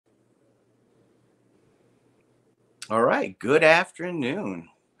All right, good afternoon.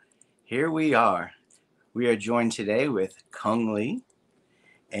 Here we are. We are joined today with Cung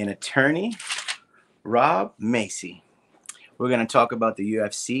and attorney Rob Maysey. We're going to talk about the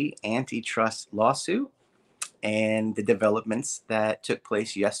UFC antitrust lawsuit and the developments that took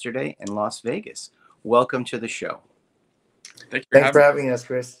place yesterday in Las Vegas. Welcome to the show. Thank you for Thanks for having me. having us,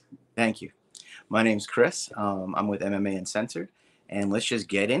 Chris. Thank you. My name's Chris. I'm with MMA Uncensored, and let's just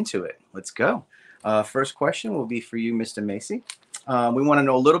get into it. Let's go. First question will be for you, Mr. Maysey. We want to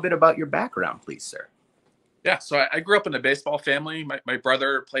know a little bit about your background, please, sir. Yeah, so I grew up in a baseball family. My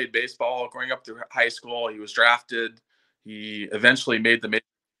brother played baseball growing up through high school. He was drafted. He eventually made the major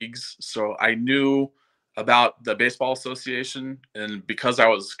leagues. So I knew about the Baseball Association. And because I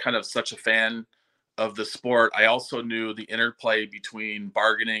was kind of such a fan of the sport, I also knew the interplay between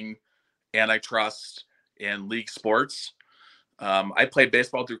bargaining, antitrust, and league sports. I played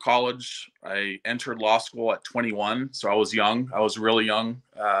baseball through college. I entered law school at 21, so I was young. I was really young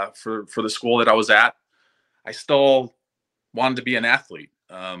for the school that I was at. I still wanted to be an athlete.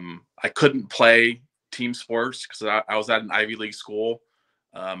 I couldn't play team sports because I was at an Ivy League school.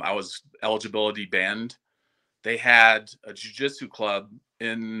 I was eligibility banned. They had a jiu-jitsu club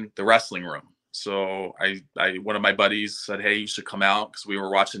in the wrestling room. So one of my buddies said, "Hey, you should come out," because we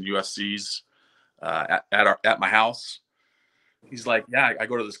were watching UFCs at my house. He's like, "Yeah, I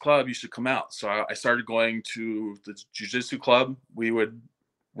go to this club. You should come out." So I started going to the jiu-jitsu club. We would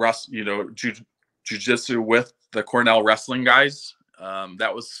jiu-jitsu with the Cornell wrestling guys.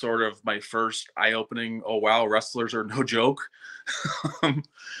 That was sort of my first eye-opening. Oh wow, wrestlers are no joke.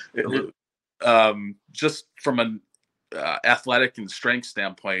 Just from an athletic and strength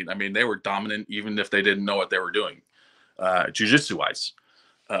standpoint, I mean, they were dominant even if they didn't know what they were doing, jiu-jitsu wise.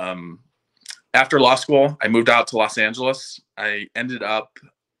 After law school, I moved out to Los Angeles. I ended up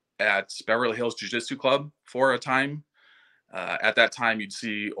at Beverly Hills Jiu-Jitsu Club for a time. At that time, you'd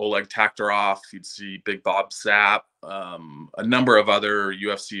see Oleg Taktarov, you'd see Big Bob Sapp, a number of other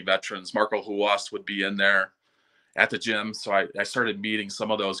UFC veterans. Marco Huas would be in there at the gym. So I started meeting some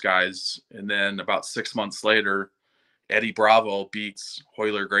of those guys. And then about 6 months later, Eddie Bravo beats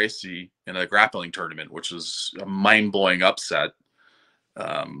Royler Gracie in a grappling tournament, which was a mind-blowing upset.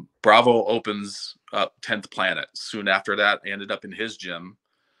 Bravo opens up 10th Planet. Soon after that, I ended up in his gym.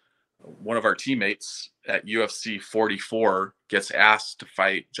 One of our teammates at UFC 44 gets asked to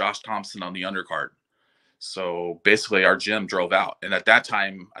fight Josh Thompson on the undercard. So basically our gym drove out. And at that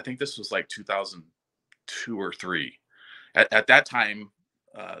time, I think this was like 2002 or 3. At that time,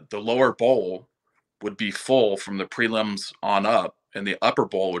 the lower bowl would be full from the prelims on up, and the upper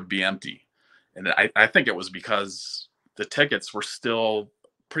bowl would be empty. And I think it was because the tickets were still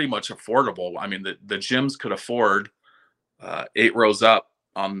pretty much affordable. I mean, the gyms could afford 8 rows up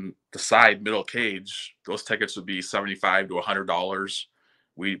on the side middle cage. Those tickets would be $75 to $100.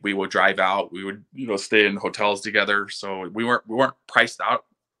 We would drive out. We would stay in hotels together. So we weren't priced out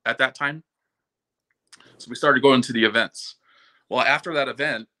at that time. So we started going to the events. Well, after that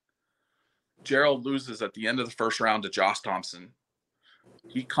event, Gerald loses at the end of the first round to Josh Thompson.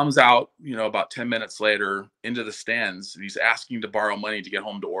 He comes out, about 10 minutes later into the stands, and he's asking to borrow money to get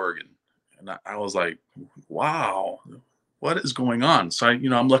home to Oregon. And I was like, wow, what is going on? So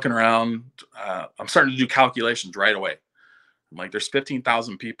I'm looking around. I'm starting to do calculations right away. I'm like, there's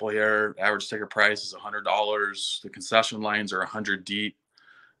 15,000 people here. Average ticket price is $100. The concession lines are 100 deep.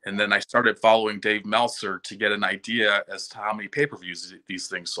 And then I started following Dave Meltzer to get an idea as to how many pay-per-views these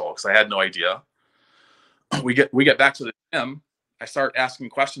things sold, because I had no idea. We get back to the gym. I start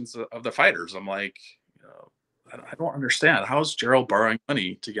asking questions of the fighters. I'm like, I don't understand. How is Gerald borrowing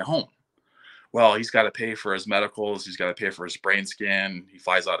money to get home? Well, he's got to pay for his medicals. He's got to pay for his brain scan. He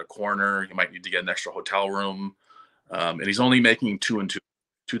flies out of corner. He might need to get an extra hotel room. And he's only making 2 and 2,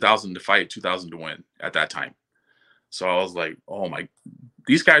 2,000 to fight, 2,000 to win at that time. So I was like, oh my,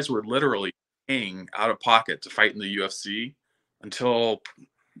 these guys were literally paying out of pocket to fight in the UFC until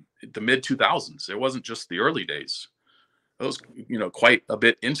the mid 2000s. It wasn't just the early days. It was, quite a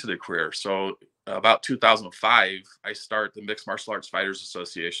bit into the career. So about 2005, I start the Mixed Martial Arts Fighters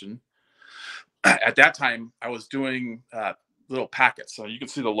Association. At that time, I was doing little packets. So you can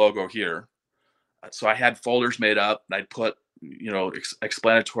see the logo here. So I had folders made up, and I'd put,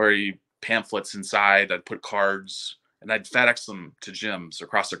 explanatory pamphlets inside. I'd put cards, and I'd FedEx them to gyms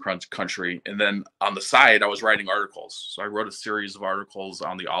across the country. And then on the side, I was writing articles. So I wrote a series of articles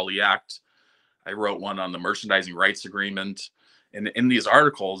on the Ali Act. I wrote one on the Merchandising Rights Agreement. And in these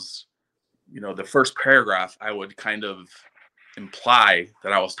articles, the first paragraph, I would kind of imply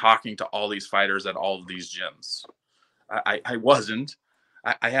that I was talking to all these fighters at all of these gyms. I wasn't.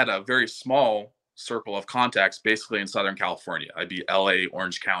 I had a very small circle of contacts basically in Southern California. I'd be LA,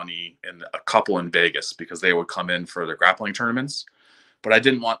 Orange County, and a couple in Vegas because they would come in for the grappling tournaments. But I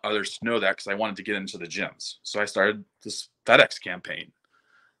didn't want others to know that because I wanted to get into the gyms. So I started this FedEx campaign.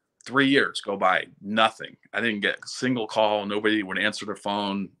 3 years go by, nothing. I didn't get a single call. Nobody would answer the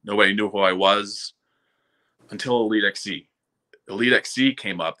phone. Nobody knew who I was until Elite XC. Elite XC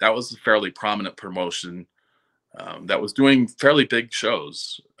came up. That was a fairly prominent promotion that was doing fairly big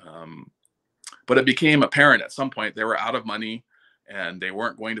shows. But it became apparent at some point they were out of money and they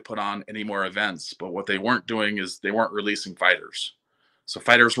weren't going to put on any more events. But what they weren't doing is they weren't releasing fighters. So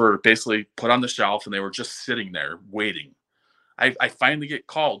fighters were basically put on the shelf and they were just sitting there waiting. I finally get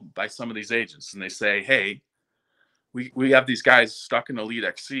called by some of these agents and they say, hey, we have these guys stuck in Elite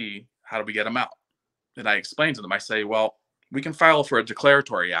XC. How do we get them out? And I explain to them, I say, well, we can file for a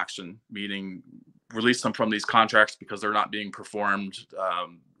declaratory action, meaning release them from these contracts because they're not being performed.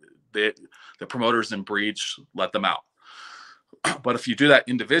 The promoter's in breach, let them out. But if you do that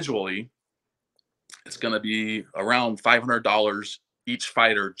individually, it's going to be around $500 each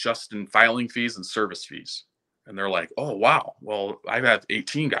fighter just in filing fees and service fees. And they're like, oh, wow. Well, I have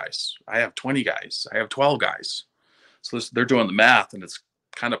 18 guys. I have 20 guys. I have 12 guys. So they're doing the math and it's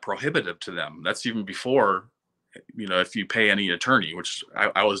kind of prohibitive to them. That's even before, if you pay any attorney, which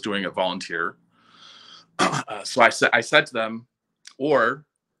I was doing at volunteer. So I said to them, or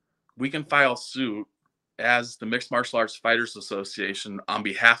we can file suit as the Mixed Martial Arts Fighters Association on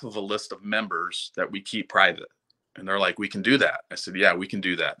behalf of a list of members that we keep private. And they're like, we can do that. I said, yeah, we can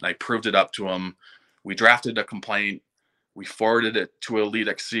do that. And I proved it up to them. We drafted a complaint. We forwarded it to Elite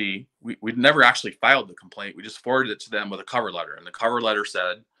XC. We'd never actually filed the complaint. We just forwarded it to them with a cover letter. And the cover letter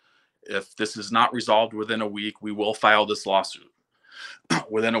said, if this is not resolved within a week, we will file this lawsuit.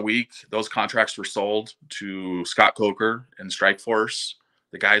 Within a week, those contracts were sold to Scott Coker and Strikeforce.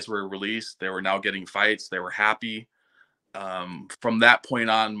 The guys were released. They were now getting fights. They were happy. From that point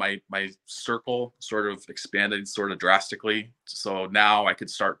on, my circle sort of expanded sort of drastically. So now I could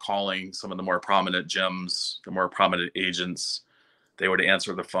start calling some of the more prominent gyms, the more prominent agents. They would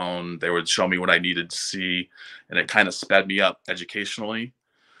answer the phone. They would show me what I needed to see. And it kind of sped me up educationally,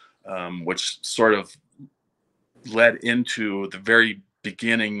 which sort of led into the very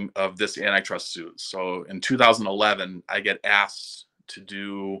beginning of this antitrust suit. So in 2011, I get asked to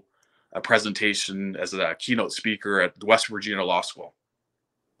do a presentation as a keynote speaker at the West Virginia Law School.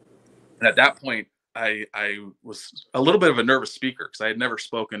 And at that point, I was a little bit of a nervous speaker because I had never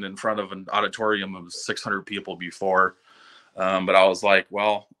spoken in front of an auditorium of 600 people before. But I was like,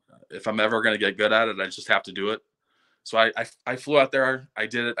 well, if I'm ever going to get good at it, I just have to do it. So I flew out there. I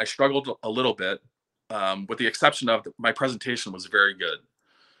did it. I struggled a little bit, with the exception of my presentation was very good.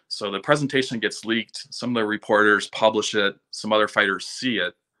 So the presentation gets leaked. Some of the reporters publish it. Some other fighters see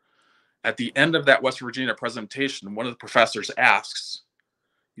it. At the end of that West Virginia presentation, one of the professors asks,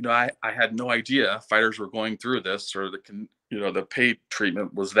 I had no idea fighters were going through this or the pay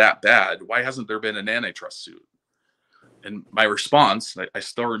treatment was that bad. Why hasn't there been an antitrust suit? And my response, I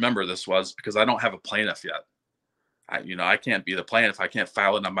still remember this, was because I don't have a plaintiff yet. I can't be the plaintiff. I can't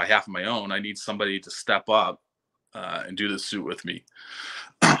file it on behalf of my own. I need somebody to step up and do the suit with me.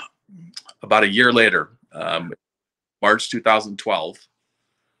 About a year later, March 2012,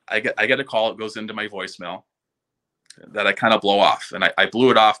 I get a call. It goes into my voicemail that I kind of blow off. And I blew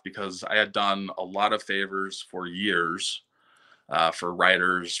it off because I had done a lot of favors for years for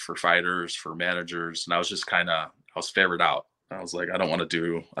writers, for fighters, for managers. And I was just I was favored out. I was like, I don't want to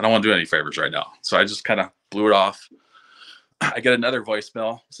do any favors right now. So I just kind of blew it off. I get another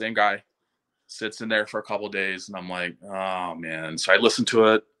voicemail, same guy, sits in there for a couple of days. And I'm like, oh man. So I listen to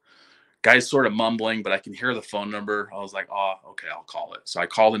it. Guy's sort of mumbling, but I can hear the phone number. I was like, oh, okay, I'll call it. So I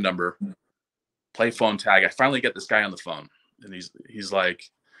call the number, play phone tag. I finally get this guy on the phone. And he's like,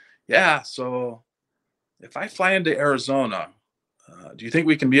 yeah, so if I fly into Arizona, do you think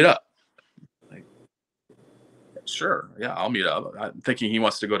we can meet up? Like, sure, yeah, I'll meet up. I'm thinking he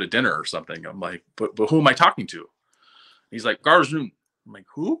wants to go to dinner or something. I'm like, but who am I talking to? He's like, Carlos Zoon. I'm like,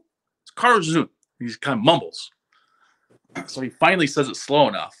 who? It's Carlos Zoon. He kind of mumbles. So he finally says it slow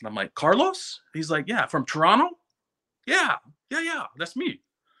enough. And I'm like, Carlos? He's like, yeah, from Toronto? Yeah, that's me.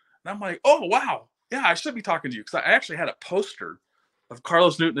 And I'm like, oh, wow. Yeah, I should be talking to you. Because I actually had a poster of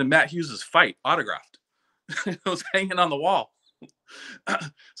Carlos Newton and Matt Hughes' fight autographed. It was hanging on the wall.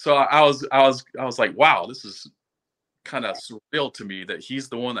 So I was like, wow, this is kind of surreal to me that he's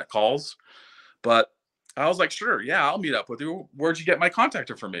the one that calls. But I was like, sure, yeah, I'll meet up with you. Where'd you get my contact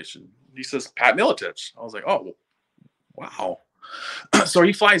information? He says, Pat Miletich. I was like, oh, wow. So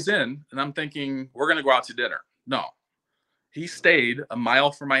he flies in, and I'm thinking, we're going to go out to dinner. No. He stayed a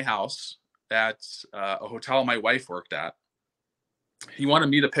mile from my house at a hotel my wife worked at. He wanted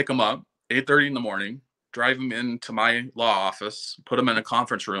me to pick him up 8:30 in the morning, drive him into my law office, put him in a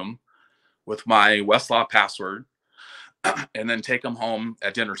conference room with my Westlaw password, and then take him home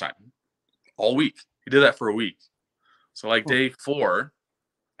at dinner time all week. He did that for a week. So like day 4,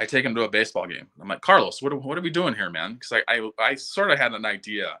 I take him to a baseball game. I'm like, Carlos, what are we doing here, man? Because I sort of had an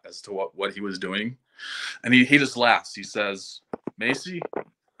idea as to what he was doing. And he just laughs. He says, Maysey,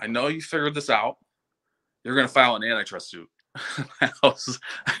 I know you figured this out. You're going to file an antitrust suit. I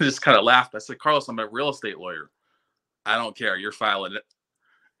just kind of laughed. I said, Carlos, I'm a real estate lawyer. I don't care. You're filing it.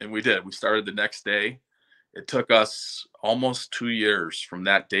 And we did. We started the next day. It took us almost 2 years from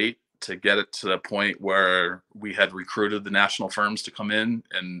that date to get it to the point where we had recruited the national firms to come in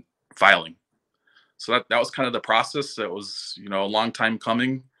and filing. So that was kind of the process. That was, a long time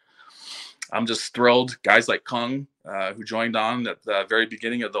coming. I'm just thrilled. Guys like Cung, who joined on at the very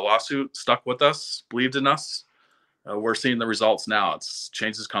beginning of the lawsuit, stuck with us, believed in us. We're seeing the results now.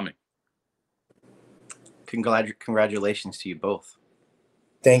 Change is coming. Congratulations to you both.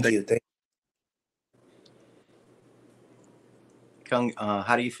 Thank you. Cung,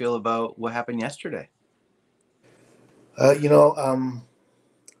 how do you feel about what happened yesterday? I've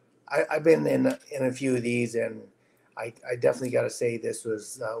been in a few of these, and I definitely got to say this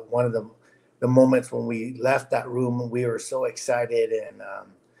was one of the moments when we left that room. We were so excited, and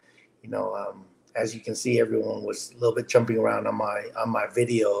as you can see, everyone was a little bit jumping around on my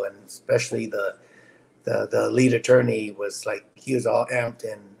video, and especially the lead attorney was like, he was all amped,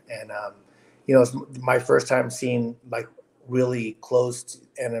 and it's my first time seeing like really close,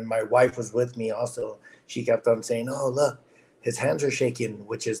 and then my wife was with me also. She kept on saying, "Oh, look, his hands are shaking,"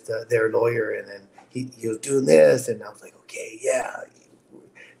 which is their lawyer, and then he was doing this, and I was like, okay, yeah,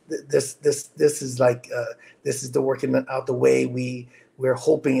 this is like this is the working out the way we're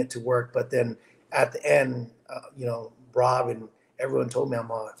hoping it to work. But then at the end, Rob and everyone told me,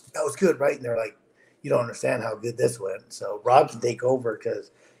 I'm all, that was good, right? And they're like, you don't understand how good this went. So Rob can take over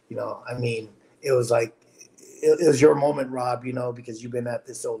because, it was like, it was your moment, Rob, because you've been at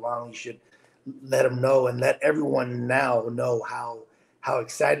this so long. You should let them know and let everyone now know how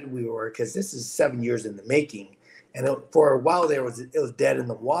excited we were, because this is 7 years in the making. And for a while there, it was dead in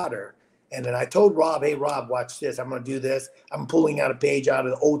the water. And then I told Rob, hey, Rob, watch this. I'm going to do this. I'm pulling out a page out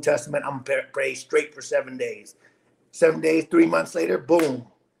of the Old Testament. I'm going to pray straight for 7 days. 7 days, 3 months later, boom.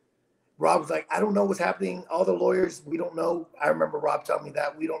 Rob was like, I don't know what's happening. All the lawyers, we don't know. I remember Rob telling me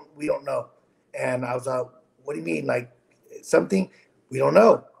that we don't know. And I was like, what do you mean? Like something? We don't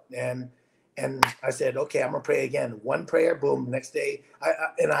know. And I said, okay, I'm going to pray again. One prayer, boom, next day.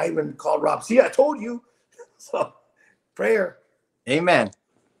 I even called Rob. See, I told you. So prayer. Amen.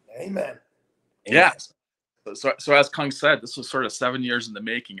 Yeah. So as Cung said, this was sort of 7 years in the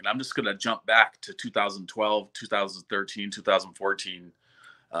making, and I'm just going to jump back to 2012, 2013, 2014.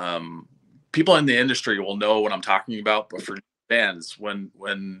 People in the industry will know what I'm talking about, but for fans, when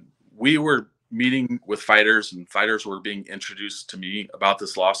we were meeting with fighters and fighters were being introduced to me about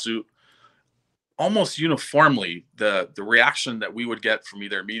this lawsuit, almost uniformly, the reaction that we would get from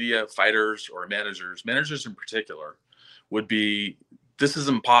either media, fighters, or managers in particular, would be, this is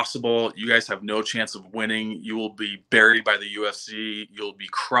impossible. You guys have no chance of winning. You will be buried by the UFC. You'll be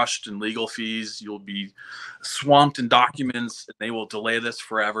crushed in legal fees. You'll be swamped in documents. They will delay this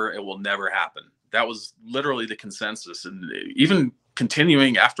forever. It will never happen. That was literally the consensus. And even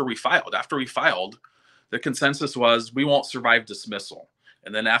continuing after we filed, the consensus was, we won't survive dismissal.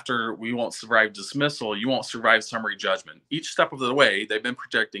 And then after we won't survive dismissal, you won't survive summary judgment. Each step of the way, they've been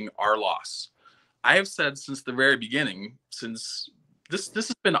projecting our loss. I have said since the very beginning, since this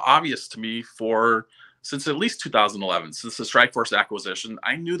has been obvious to me since at least 2011, since the Strikeforce acquisition.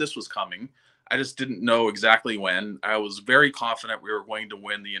 I knew this was coming. I just didn't know exactly when. I was very confident we were going to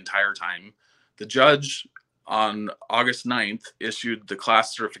win the entire time. The judge on August 9th issued the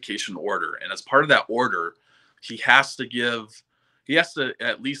class certification order. And as part of that order, he has to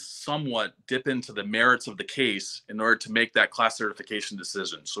at least somewhat dip into the merits of the case in order to make that class certification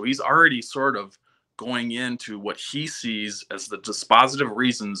decision. So he's already sort of going into what he sees as the dispositive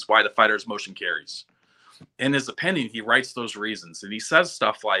reasons why the fighter's motion carries. In his opinion, he writes those reasons, and he says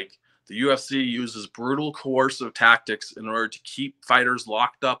stuff like, the UFC uses brutal coercive tactics in order to keep fighters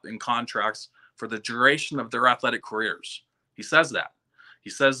locked up in contracts for the duration of their athletic careers. He says that. He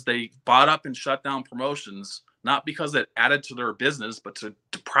says they bought up and shut down promotions not because it added to their business, but to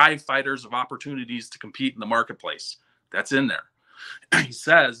deprive fighters of opportunities to compete in the marketplace. That's in there. He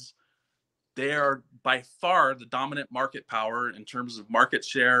says they are by far the dominant market power in terms of market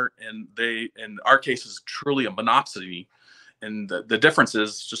share, and in our case is truly a monopsony. And the difference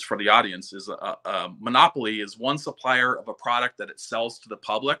is, just for the audience, is a monopoly is one supplier of a product that it sells to the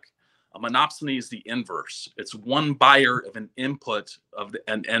public. A monopsony is the inverse. It's one buyer of an input of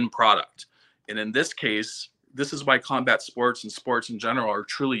an end product. And in this case, this is why combat sports and sports in general are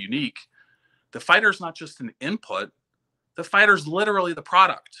truly unique. The fighter's not just an input. The fighter's literally the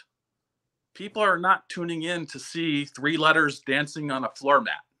product. People are not tuning in to see three letters dancing on a floor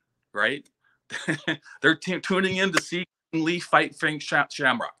mat, right? They're tuning in to see Lee fight Frank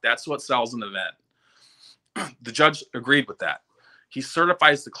Shamrock. That's what sells an event. The judge agreed with that. He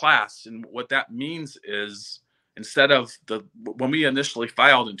certifies the class, and what that means is, instead of when we initially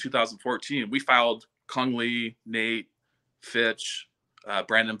filed in 2014, we filed Cung Lee, Nate, Fitch,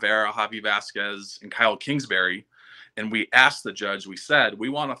 Brandon Vera, Javi Vasquez, and Kyle Kingsbury. And we asked the judge, we said, we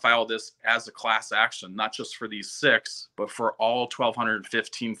want to file this as a class action, not just for these 6, but for all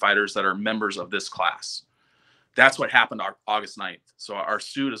 1,215 fighters that are members of this class. That's what happened August 9th. So our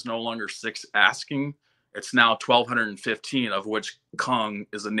suit is no longer 6 asking. It's now 1,215, of which Cung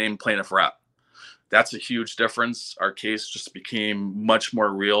is a named plaintiff rep. That's a huge difference. Our case just became much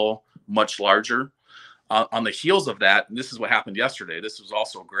more real, much larger. On the heels of that, and this is what happened yesterday, this was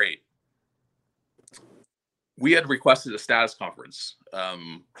also great. We had requested a status conference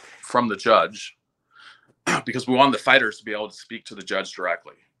from the judge because we wanted the fighters to be able to speak to the judge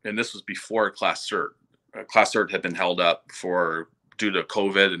directly. And this was before class cert. Class cert had been held up due to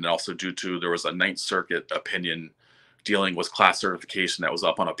COVID, and also due to there was a Ninth Circuit opinion dealing with class certification that was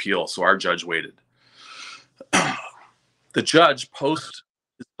up on appeal. So our judge waited. The judge, post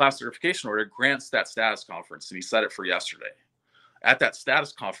his class certification order, grants that status conference, and he set it for yesterday. At that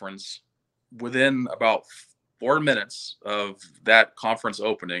status conference, within about 4 minutes of that conference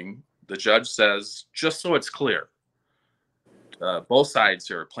opening, the judge says, just so it's clear, both sides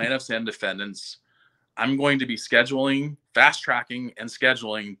here, plaintiffs and defendants, I'm going to be fast tracking and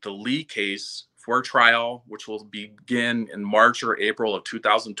scheduling the Lee case for trial, which will begin in March or April of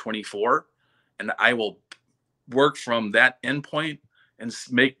 2024. And I will work from that endpoint and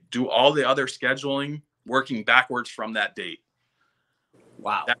do all the other scheduling working backwards from that date.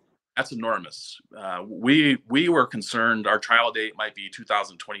 Wow. That's enormous. We were concerned our trial date might be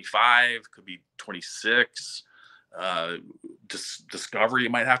 2025, could be 26. Discovery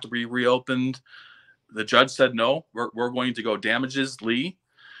might have to be reopened. The judge said, no, we're going to go damages, Lee.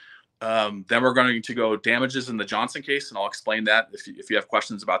 Then we're going to go damages in the Johnson case, and I'll explain that if you have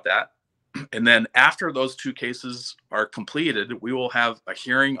questions about that. And then after those 2 cases are completed, we will have a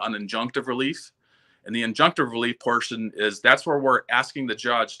hearing on injunctive relief. And the injunctive relief portion that's where we're asking the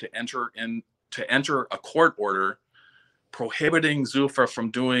judge to enter a court order prohibiting Zuffa from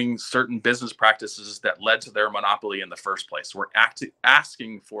doing certain business practices that led to their monopoly in the first place. We're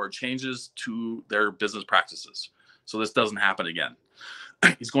asking for changes to their business practices so this doesn't happen again.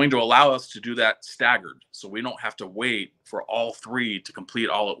 He's going to allow us to do that staggered, so we don't have to wait for all 3 to complete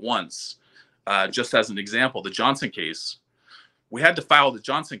all at once. Just as an example, the Johnson case, we had to file the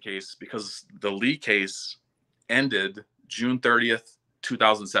Johnson case because the Lee case ended June 30th,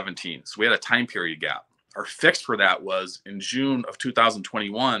 2017. So we had a time period gap. Our fix for that was in June of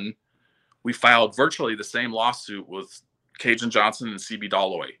 2021, we filed virtually the same lawsuit with Cajun Johnson and CB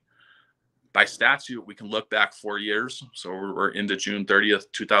Dalloway. By statute, we can look back 4 years. So we're into June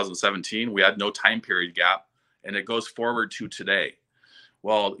 30th, 2017. We had no time period gap, and it goes forward to today.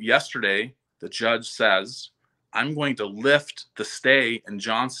 Well, yesterday, the judge says, I'm going to lift the stay in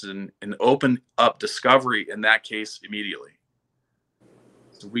Johnson and open up discovery in that case immediately.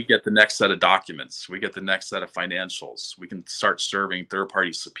 So we get the next set of documents. We get the next set of financials. We can start serving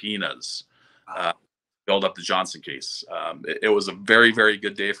third-party subpoenas, build up the Johnson case. It was a very, very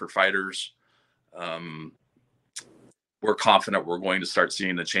good day for fighters. We're confident we're going to start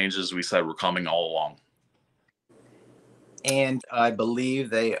seeing the changes we said were coming all along. And I believe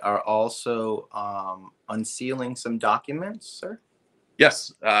they are also unsealing some documents, sir?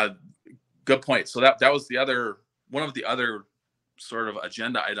 Yes, good point. So that was one of the other sort of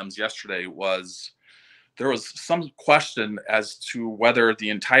agenda items yesterday. Was there was some question as to whether the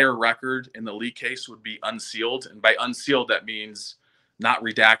entire record in the Lee case would be unsealed. And by unsealed, that means not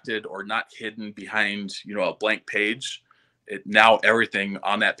redacted or not hidden behind, a blank page. Now everything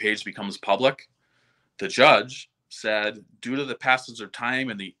on that page becomes public. The judge said, due to the passage of time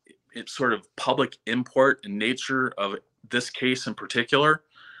and the sort of public import and nature of this case in particular,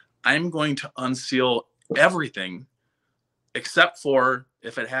 I'm going to unseal everything except for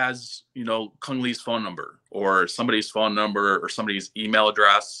if it has, Cung Lee's phone number or somebody's phone number or somebody's email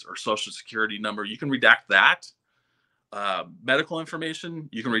address or social security number. You can redact that. Medical information,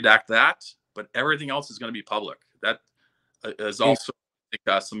 you can redact that, but everything else is going to be public. is also, I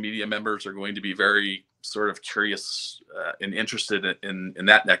think, some media members are going to be very sort of curious and interested in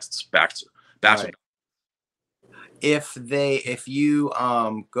that next batch. Right. If you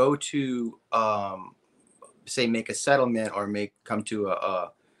go to say make a settlement or come to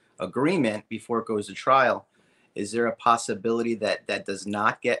a agreement before it goes to trial, is there a possibility that that does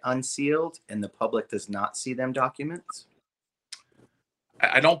not get unsealed and the public does not see them documents?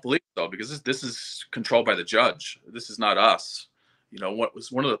 I don't believe so, because this is controlled by the judge. This is not us. You know, what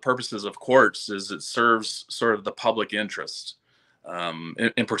was one of the purposes of courts is it serves sort of the public interest.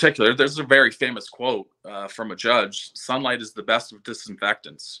 In particular, there's a very famous quote from a judge: "Sunlight is the best of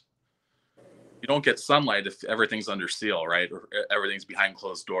disinfectants." You don't get sunlight if everything's under seal, right? Or everything's behind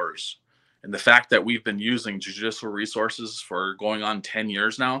closed doors. And the fact that we've been using judicial resources for going on 10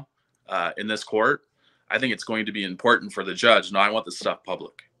 years now in this court, I think it's going to be important for the judge. No, I want this stuff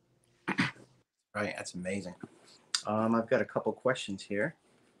public. Right. That's amazing. I've got a couple questions here.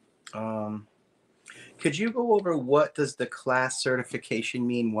 Could you go over what does the class certification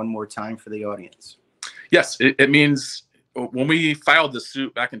mean one more time for the audience? Yes, it means when we filed this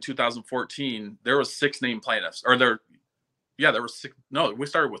suit back in 2014, there was 6 named plaintiffs, or there were 6. No, we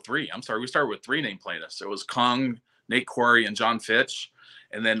started with 3. I'm sorry. We started with 3 named plaintiffs. It was Cung, Nate Quarry, and John Fitch.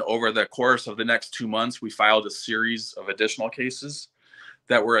 And then over the course of the next 2 months, we filed a series of additional cases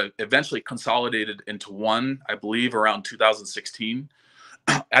that were eventually consolidated into one, I believe, around 2016.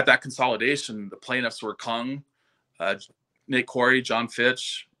 At that consolidation, the plaintiffs were Cung, Nate Quarry, John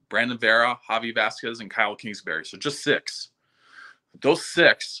Fitch, Brandon Vera, Javi Vasquez, and Kyle Kingsbury. So just 6. Those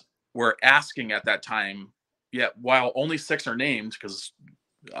 6 were asking at that time, yet while only 6 are named, because,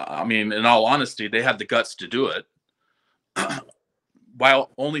 I mean, in all honesty, they had the guts to do it.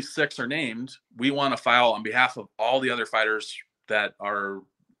 While only 6 are named, we want to file on behalf of all the other fighters that are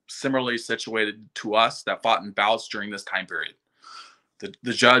similarly situated to us that fought in bouts during this time period.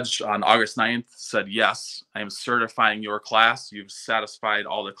 The judge on August 9th said, "Yes, I am certifying your class. You've satisfied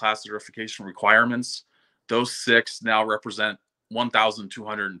all the class certification requirements." Those 6 now represent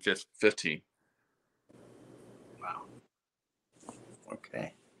 1,215. Wow.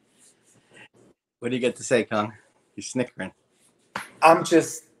 Okay. What do you get to say, Cung? You're snickering. I'm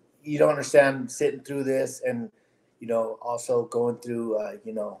just, you don't understand, sitting through this and, also going through,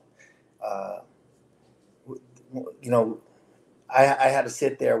 I had to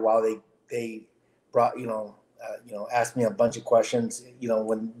sit there while they brought, asked me a bunch of questions,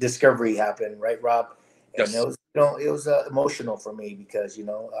 when discovery happened, right, Rob? And Yes. it was emotional for me because,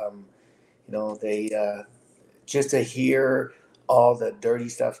 they just to hear all the dirty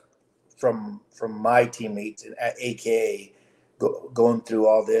stuff from my teammates at AKA going through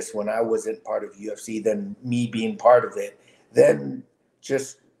all this when I wasn't part of UFC, then me being part of it, then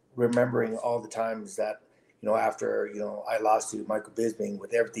just remembering all the times that, after, I lost to Michael Bisping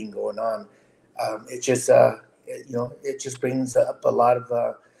with everything going on, it just, it just brings up a lot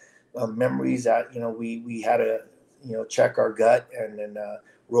of memories that, we had to, check our gut and then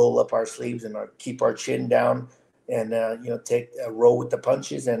roll up our sleeves and keep our chin down and, take a roll with the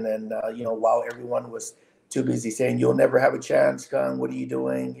punches. And then, while everyone was too busy saying, "You'll never have a chance, Cung. What are you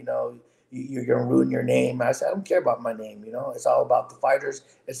doing? You're going to ruin your name." I said, "I don't care about my name. It's all about the fighters.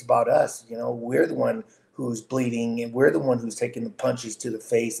 It's about us. We're the one who's bleeding and we're the one who's taking the punches to the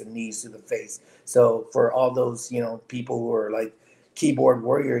face and knees to the face." So for all those, people who are like keyboard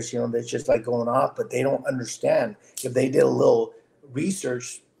warriors, that's just like going off, but they don't understand. If they did a little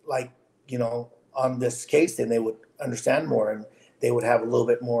research, like, on this case, then they would understand more and they would have a little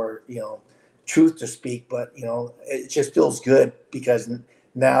bit more, truth to speak. But it just feels good because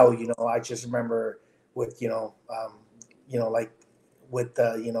now I just remember with like with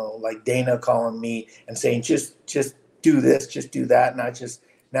like Dana calling me and saying just do this, just do that, and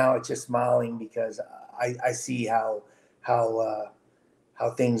now it's just smiling because I see how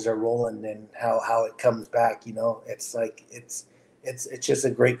things are rolling and how it comes back. It's like it's just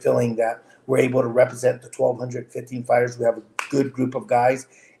a great feeling that we're able to represent the 1,215 fighters. We have a good group of guys,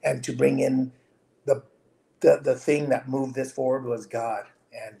 and to bring in the thing that moved this forward was God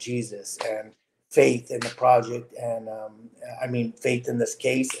and Jesus and faith in the project, and faith in this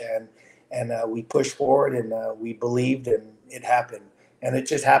case, and we pushed forward and we believed, and it happened, and it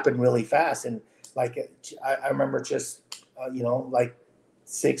just happened really fast. And like I remember just like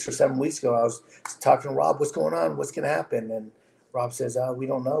 6 or 7 weeks ago, I was talking to Rob, "What's going on? What's going to happen?" And Rob says, "We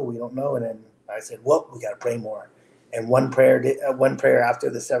don't know." And then I said, "Well, we got to pray more." And one prayer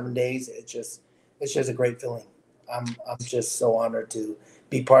after the 7 days, it's just a great feeling. I'm just so honored to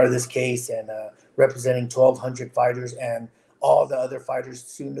be part of this case and representing 1,200 fighters and all the other fighters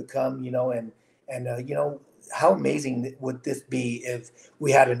soon to come. And how amazing would this be if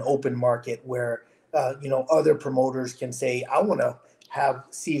we had an open market where other promoters can say, I want to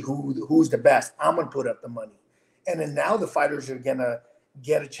see who's the best. I'm gonna put up the money, and then now the fighters are gonna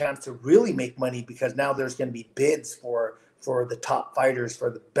get a chance to really make money because now there's gonna be bids for the top fighters for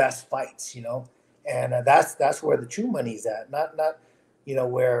the best fights, and that's where the true money's at, not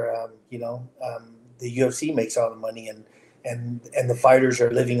where the UFC makes all the money and the fighters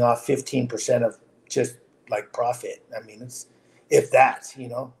are living off 15% of just like profit. I mean, it's if that,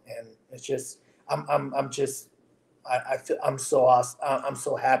 and it's just I feel I'm so awesome. I'm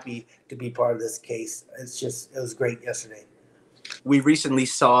so happy to be part of this case. It was great yesterday. We recently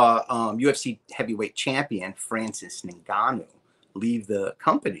saw UFC heavyweight champion Francis Ngannou leave the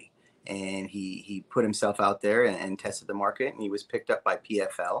company, and he put himself out there and tested the market, and he was picked up by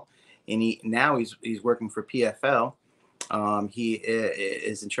PFL, and he's working for PFL. He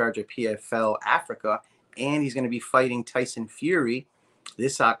is in charge of PFL Africa, and he's going to be fighting Tyson Fury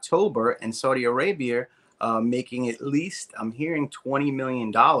this October in Saudi Arabia, making at least, I'm hearing, $20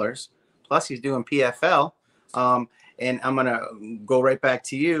 million. Plus, he's doing PFL. And I'm going to go right back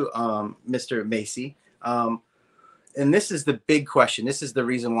to you, Mr. Maysey. And this is the big question. This is the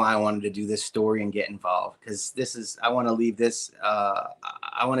reason why I wanted to do this story and get involved, because I want to leave this.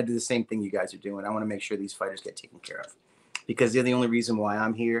 I want to do the same thing you guys are doing. I want to make sure these fighters get taken care of, because they're the only reason why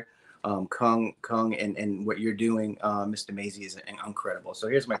I'm here. Cung, and what you're doing, Mr. Maysey, is incredible. So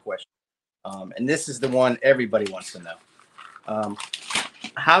here's my question. And this is the one everybody wants to know.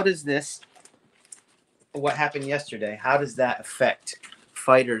 How does what happened yesterday, how does that affect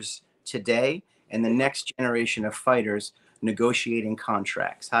fighters today and the next generation of fighters negotiating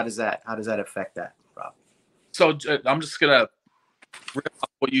contracts? How does that affect that, Rob? So I'm just going to rip off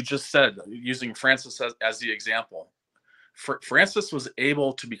what you just said, using Francis as the example. Francis was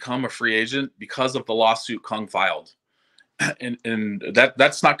able to become a free agent because of the lawsuit Cung filed. And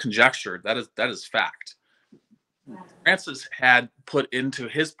that's not conjecture. That is fact. Francis had put into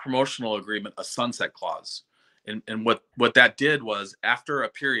his promotional agreement a sunset clause. And what that did was, after a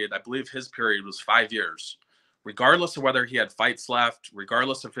period, I believe his period was 5 years, regardless of whether he had fights left,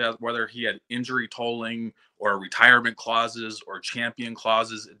 regardless of whether he had injury tolling or retirement clauses or champion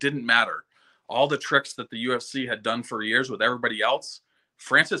clauses, it didn't matter. All the tricks that the UFC had done for years with everybody else,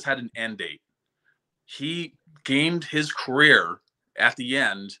 Francis had an end date. He gamed his career at the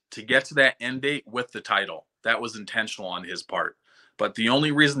end to get to that end date with the title. That was intentional on his part. But the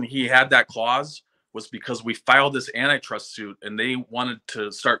only reason he had that clause was because we filed this antitrust suit, and they wanted to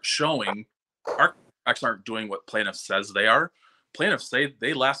start showing our contracts aren't doing what plaintiff says they are. Plaintiffs say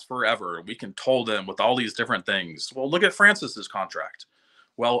they last forever. We can toll them with all these different things. Well, look at Francis's contract.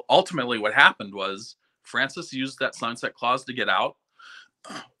 Well, ultimately what happened was Francis used that sunset clause to get out.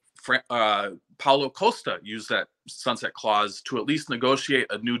 Paulo Costa used that sunset clause to at least negotiate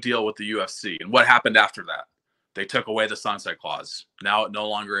a new deal with the UFC. And what happened after that? They took away the sunset clause. Now it no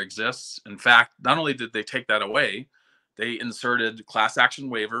longer exists. In fact, not only did they take that away, they inserted class action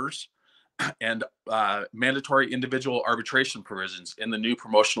waivers and mandatory individual arbitration provisions in the new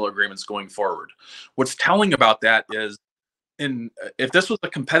promotional agreements going forward. What's telling about that is, if this was a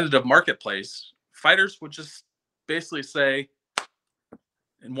competitive marketplace, fighters would just basically say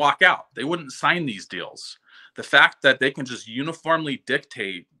and walk out. They wouldn't sign these deals. The fact that they can just uniformly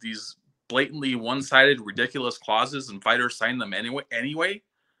dictate these blatantly one-sided, ridiculous clauses and fighters sign them anyway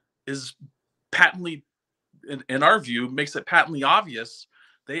is patently, in our view, makes it patently obvious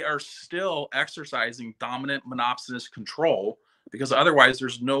they are still exercising dominant monopsonist control, because otherwise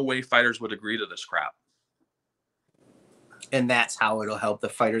there's no way fighters would agree to this crap. And that's how it'll help the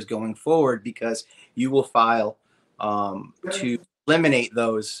fighters going forward, because you will file to eliminate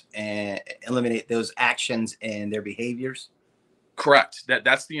those actions and their behaviors. Correct.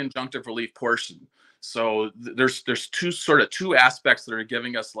 That's the injunctive relief portion. So there's two aspects that are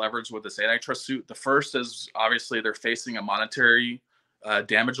giving us leverage with this antitrust suit. The first is obviously they're facing a monetary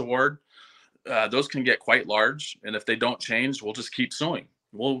damage award. Those can get quite large, and if they don't change, we'll just keep suing.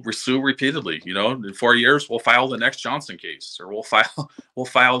 We'll sue repeatedly. In 4 years, we'll file the next Johnson case, or we'll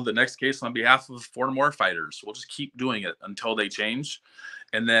file the next case on behalf of 4 more fighters. We'll just keep doing it until they change.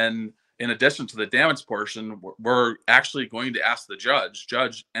 And then, in addition to the damage portion, we're actually going to ask the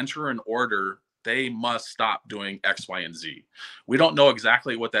judge, enter an order. They must stop doing X, Y, and Z. We don't know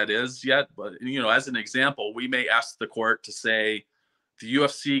exactly what that is yet, but as an example, we may ask the court to say the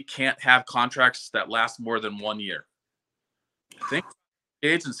UFC can't have contracts that last more than 1 year. Think the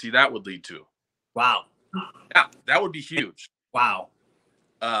agency that would lead to. Wow. Yeah, that would be huge. Wow.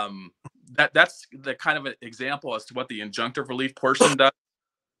 That's the kind of an example as to what the injunctive relief portion does.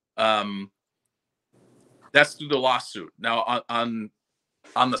 That's through the lawsuit. Now on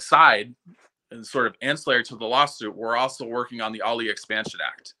the side, and sort of ancillary to the lawsuit, we're also working on the Ali Expansion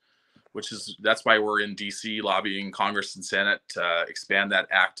Act, that's why we're in DC lobbying Congress and Senate to expand that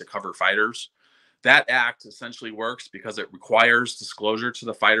act to cover fighters. That act essentially works because it requires disclosure to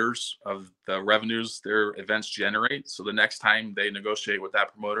the fighters of the revenues their events generate. So the next time they negotiate with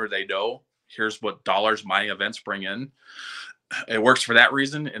that promoter, they know, here's what dollars my events bring in. It works for that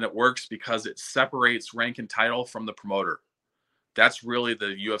reason, and it works because it separates rank and title from the promoter. That's really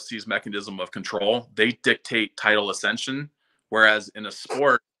the UFC's mechanism of control. They dictate title ascension, whereas in a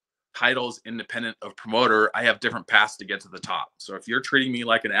sport, title is independent of promoter. I have different paths to get to the top. So if you're treating me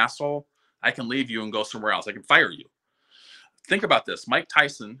like an asshole, I can leave you and go somewhere else. I can fire you. Think about this. Mike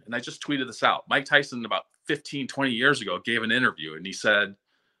Tyson, and I just tweeted this out. Mike Tyson, about 15, 20 years ago, gave an interview, and he said,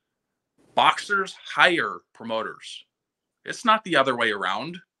 boxers hire promoters. It's not the other way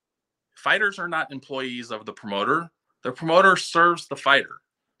around. Fighters are not employees of the promoter. The promoter serves the fighter.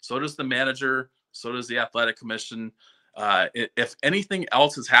 So does the manager. So does the athletic commission. If anything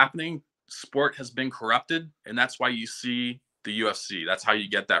else is happening, sport has been corrupted, and that's why you see the UFC. That's how you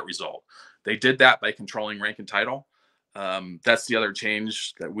get that result. They did that by controlling rank and title. That's the other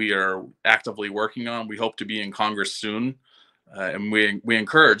change that we are actively working on. We hope to be in Congress soon, and we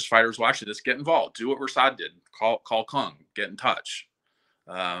encourage fighters watching this, get involved. Do what Rasad did. Call Cung. Get in touch.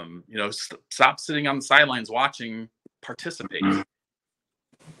 Stop sitting on the sidelines watching. Participate.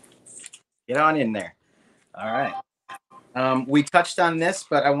 Get on in there. All right. We touched on this,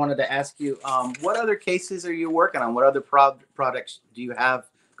 but I wanted to ask you, what other cases are you working on? What other products do you have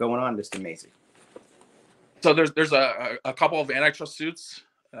going on, Mr. Maysey? So there's a couple of antitrust suits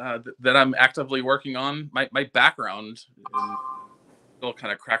that I'm actively working on. My background still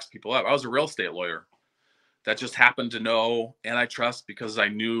kind of cracks people up. I was a real estate lawyer that just happened to know antitrust because I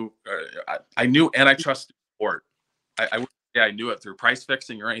knew antitrust sport. I wouldn't say I knew it through price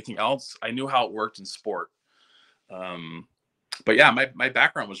fixing or anything else. I knew how it worked in sport. But yeah, my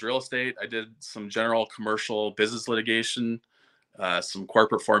background was real estate. I did some general commercial business litigation, some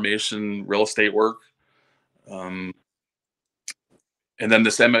corporate formation, real estate work. And then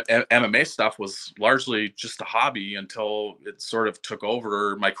this MMA stuff was largely just a hobby until it sort of took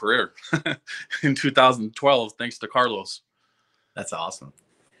over my career in 2012, thanks to Carlos. That's awesome.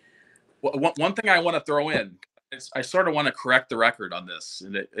 One thing I want to throw in is I sort of want to correct the record on this.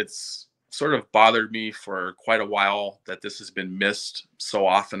 And it's sort of bothered me for quite a while that this has been missed so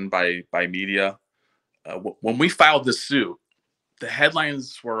often by media. When we filed this suit, the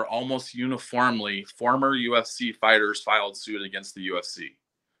headlines were almost uniformly former UFC fighters filed suit against the UFC.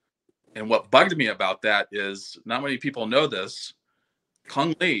 And what bugged me about that is not many people know this.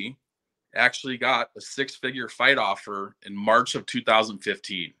 Cung Le actually got a 6-figure fight offer in March of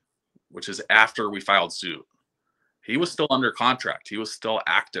 2015, which is after we filed suit. He was still under contract. He was still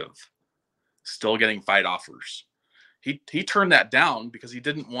active, still getting fight offers. He turned that down because he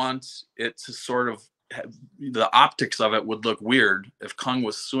didn't want it to sort of the optics of it would look weird if Cung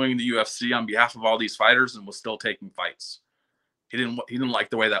was suing the UFC on behalf of all these fighters and was still taking fights. He didn't like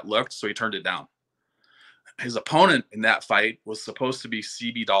the way that looked, so he turned it down. His opponent in that fight was supposed to be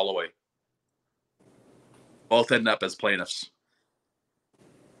CB Dalloway. Both ended up as plaintiffs.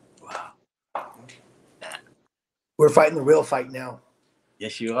 Wow. We're fighting the real fight now.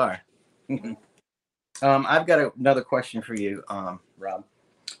 Yes, you are. I've got another question for you, Rob.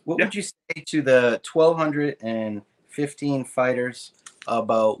 What would you say to the 1,215 fighters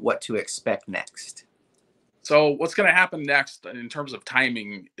about what to expect next? So what's going to happen next in terms of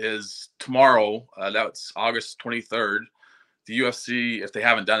timing is tomorrow, that's August 23rd, the UFC, if they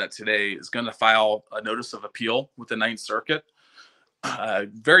haven't done it today, is going to file a notice of appeal with the Ninth Circuit.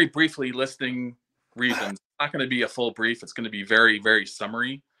 Very briefly listing reasons. It's not going to be a full brief. It's going to be very, very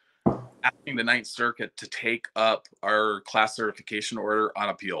summary. Asking the Ninth Circuit to take up our class certification order on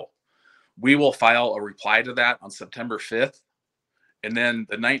appeal. We will file a reply to that on September 5th. And then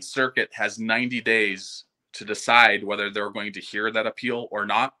the Ninth Circuit has 90 days to decide whether they're going to hear that appeal or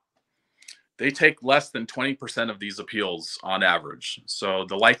not. They take less than 20% of these appeals on average. So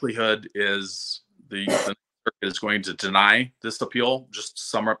the likelihood is the Circuit is going to deny this appeal just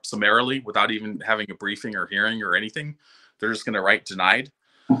summarily without even having a briefing or hearing or anything. They're just going to write denied.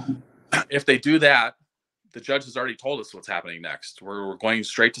 If they do that, the judge has already told us what's happening next. We're going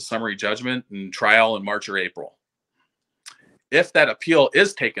straight to summary judgment and trial in March or April. If that appeal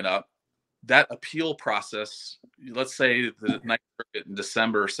is taken up, that appeal process, let's say the Ninth Circuit in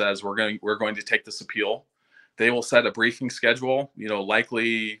December says we're going to take this appeal. They will set a briefing schedule,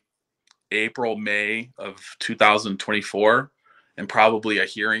 likely April, May of 2024. and probably a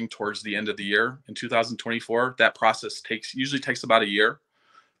hearing towards the end of the year in 2024. That process usually takes about a year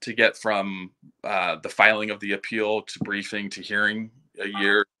to get from the filing of the appeal to briefing to hearing, a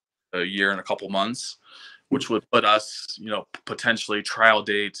year and a couple months, which would put us, potentially trial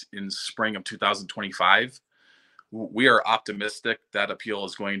date in spring of 2025. We are optimistic that appeal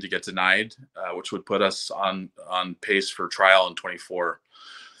is going to get denied, which would put us on pace for trial in 24.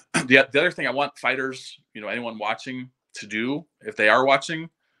 The other thing I want fighters, anyone watching to do, if they are watching,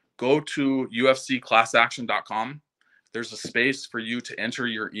 go to UFCClassAction.com. There's a space for you to enter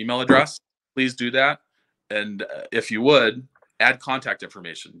your email address. Please do that. And if you would, add contact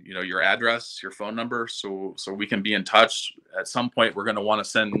information, your address, your phone number, so we can be in touch. At some point, we're going to want to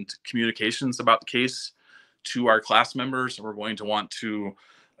send communications about the case to our class members, and we're going to want to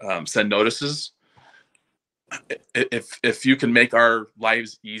send notices. If you can make our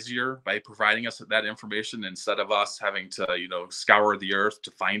lives easier by providing us that information instead of us having to, scour the earth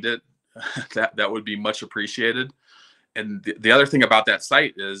to find it, that would be much appreciated. And the other thing about that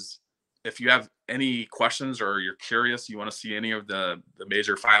site is, if you have any questions or you're curious, you want to see any of the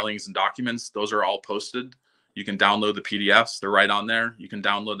major filings and documents, those are all posted. You can download the PDFs. They're right on there. You can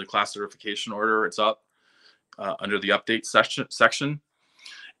download the class certification order. It's up under the update section.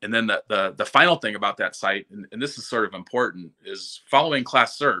 And then the final thing about that site, and this is sort of important, is following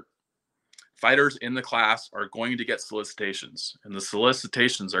class cert, fighters in the class are going to get solicitations. And the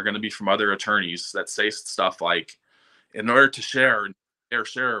solicitations are going to be from other attorneys that say stuff like, in order to share their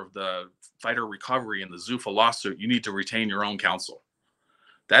share of the fighter recovery in the Zuffa lawsuit, you need to retain your own counsel.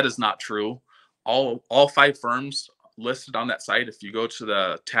 That is not true. All 5 firms listed on that site, if you go to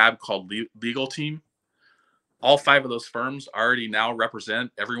the tab called Legal Team, all 5 of those firms already now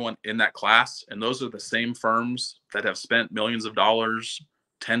represent everyone in that class. And those are the same firms that have spent millions of dollars,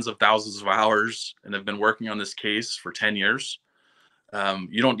 tens of thousands of hours, and have been working on this case for 10 years.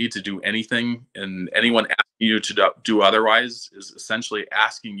 You don't need to do anything, and anyone asking you to do otherwise is essentially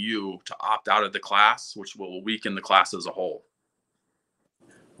asking you to opt out of the class, which will weaken the class as a whole.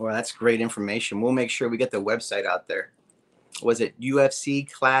 Well, that's great information. We'll make sure we get the website out there. Was it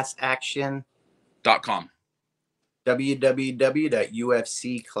UFCClassAction.com?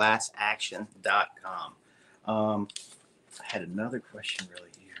 www.ufcclassaction.com. I had another question really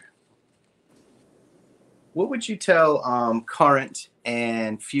here. What would you tell current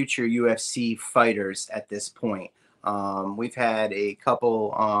and future UFC fighters at this point? We've had a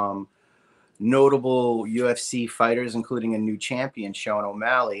couple notable UFC fighters, including a new champion, Sean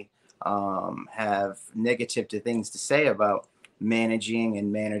O'Malley, have negative things to say about managing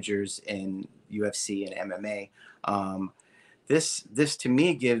and managers in UFC and MMA. This to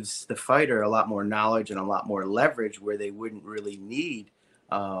me gives the fighter a lot more knowledge and a lot more leverage where they wouldn't really need,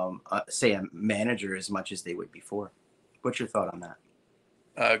 say, a manager as much as they would before. What's your thought on that?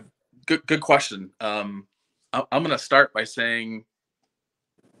 Good question. I'm going to start by saying,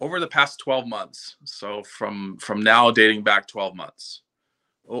 over the past 12 months, so from now dating back 12 months,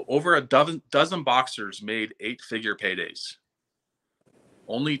 over a dozen boxers made 8-figure paydays.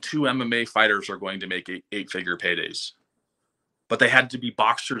 Only 2 MMA fighters are going to make 8-figure paydays. But they had to be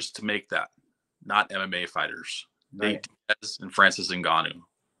boxers to make that, not MMA fighters. Right. Nate Diaz and Francis Ngannou.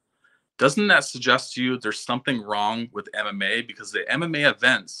 Doesn't that suggest to you there's something wrong with MMA? Because the MMA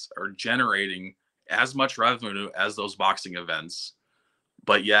events are generating as much revenue as those boxing events,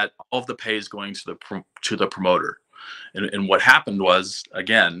 but yet all of the pay is going to the promoter. And what happened was,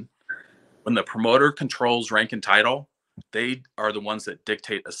 again, when the promoter controls rank and title, they are the ones that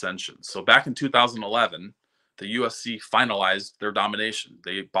dictate ascension. So back in 2011, the UFC finalized their domination.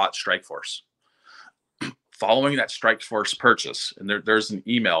 They bought Strikeforce. Following that Strikeforce purchase, and there's an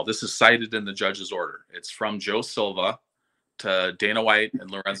email. This is cited in the judge's order. It's from Joe Silva to Dana White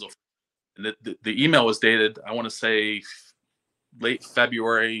and Lorenzo. And the email was dated, I want to say, late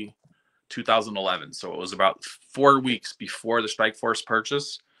February 2011. So it was about 4 weeks before the Strikeforce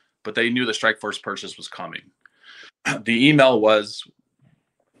purchase, but they knew the Strikeforce purchase was coming. The email was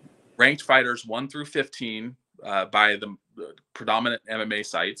ranked fighters 1 through 15 by the predominant MMA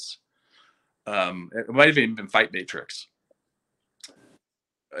sites. It might have even been Fight Matrix.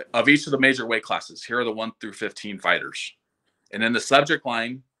 Of each of the major weight classes, here are the 1 through 15 fighters. And in the subject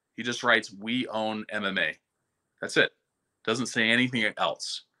line, he just writes, "We own MMA." That's it. Doesn't say anything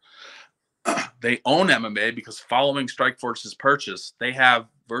else. They own MMA because following Strikeforce's purchase, they have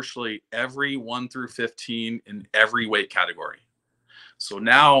virtually every 1 through 15 in every weight category. So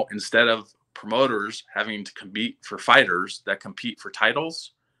now, instead of promoters having to compete for fighters that compete for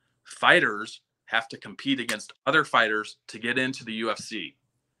titles, fighters have to compete against other fighters to get into the UFC.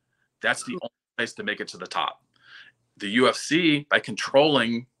 That's the only place to make it to the top. the UFC, by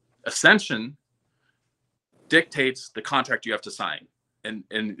controlling Ascension, dictates the contract you have to sign. And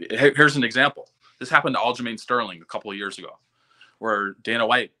here's an example. This happened to Aljamain Sterling a couple of years ago, where Dana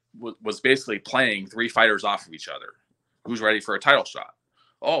White was basically playing 3 fighters off of each other. Who's ready for a title shot?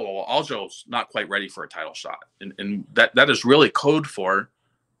 Oh, well, Aljo's not quite ready for a title shot. And that is really code for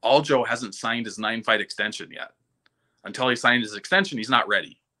Aljo hasn't signed his 9-fight extension yet. Until he signed his extension, he's not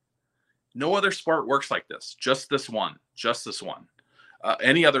ready. No other sport works like this. Just this one.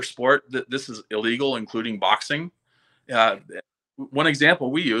 Any other sport, this is illegal, including boxing. One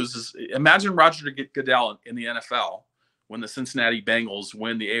example we use is, imagine Roger Goodell in the NFL when the Cincinnati Bengals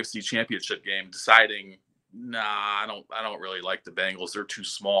win the AFC Championship game, deciding, nah, I don't really like the Bengals. They're too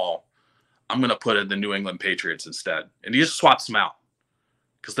small. I'm going to put in the New England Patriots instead. And he just swaps them out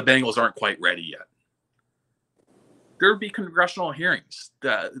because the Bengals aren't quite ready yet. There would be congressional hearings.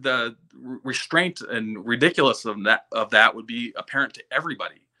 The restraint and ridiculous of that would be apparent to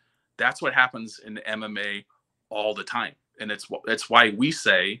everybody. That's what happens in MMA all the time. And it's why we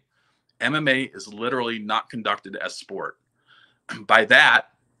say MMA is literally not conducted as sport. By that,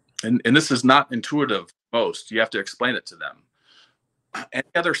 and this is not intuitive to most, you have to explain it to them. Any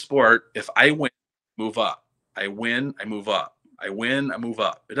other sport, if I win, move up. I win, I move up. I win, I move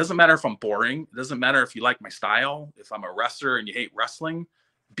up. It doesn't matter if I'm boring. It doesn't matter if you like my style. If I'm a wrestler and you hate wrestling,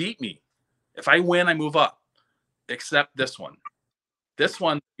 beat me. If I win, I move up. Except this one. This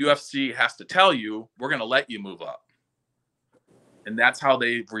one, UFC has to tell you, we're going to let you move up. And that's how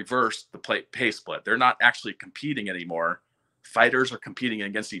they reversed the pay split. They're not actually competing anymore. Fighters are competing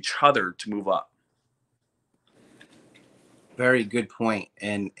against each other to move up. Very good point.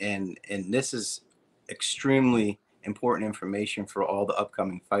 And this is extremely important information for all the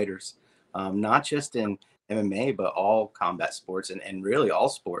upcoming fighters, not just in MMA, but all combat sports and really all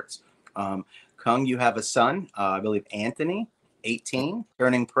sports. Cung, you have a son, I believe Anthony, 18,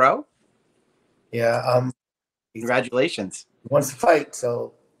 turning pro. Yeah. Congratulations. He wants to fight,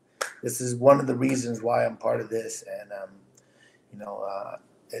 so this is one of the reasons why I'm part of this. And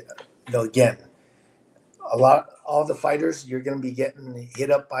again, all the fighters, you're going to be getting hit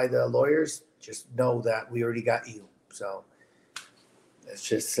up by the lawyers. Just know that we already got you. So it's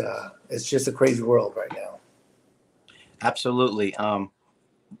just a crazy world right now. Absolutely.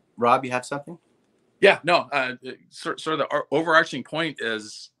 Rob, you have something? Yeah, no. Sort of the overarching point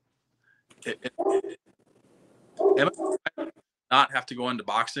is, not have to go into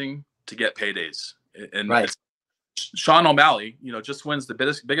boxing to get paydays. And right. Sean O'Malley, just wins the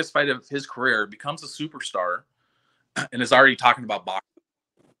biggest fight of his career, becomes a superstar, and is already talking about boxing.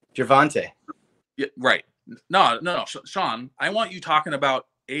 Gervonta. Yeah, right. No, Sean, I want you talking about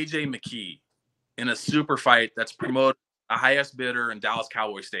AJ McKee in a super fight that's promoted the highest bidder in Dallas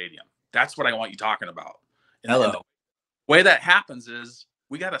Cowboy Stadium. That's what I want you talking about. And the way that happens is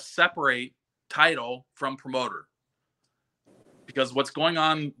we got to separate title from promoter. Because what's going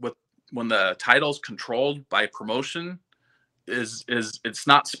on with when the title's controlled by promotion is it's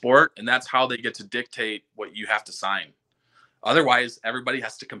not sport, and that's how they get to dictate what you have to sign. Otherwise, everybody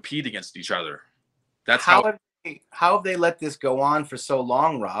has to compete against each other. That's how have they let this go on for so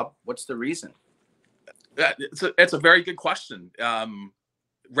long, Rob? What's the reason? It's a very good question.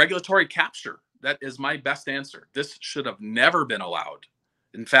 Regulatory capture. That is my best answer. This should have never been allowed.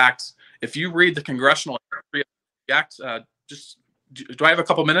 In fact, if you read the Congressional Act, do I have a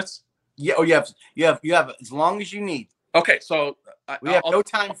couple minutes? Yeah. Oh, you have as long as you need. Okay, so we have no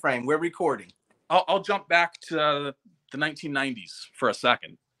time frame. We're recording. I'll jump back to the 1990s for a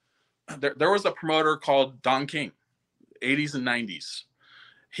second. There was a promoter called Don King, 80s and 90s.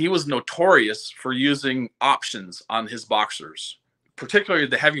 He was notorious for using options on his boxers, particularly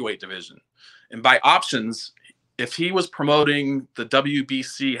the heavyweight division. And by options, if he was promoting the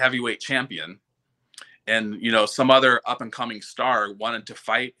WBC heavyweight champion, and some other up-and-coming star wanted to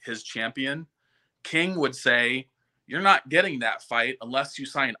fight his champion, King would say, you're not getting that fight unless you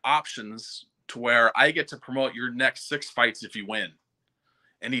sign options to where I get to promote your next 6 fights if you win.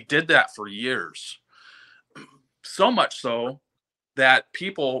 And he did that for years. So much so that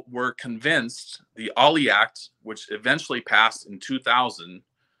people were convinced the Ali Act, which eventually passed in 2000,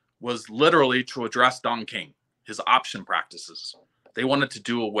 was literally to address Don King, his option practices. They wanted to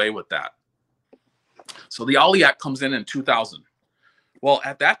do away with that. So the Ali Act comes in 2000. Well,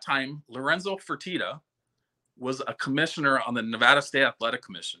 at that time, Lorenzo Fertitta was a commissioner on the Nevada State Athletic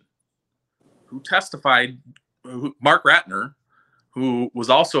Commission who testified. Mark Ratner, who was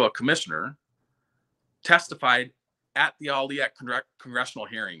also a commissioner, testified at the Ali Act congressional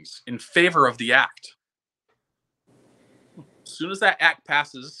hearings in favor of the act. As soon as that act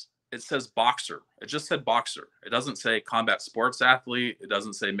passes, it says boxer. It just said boxer. It doesn't say combat sports athlete. It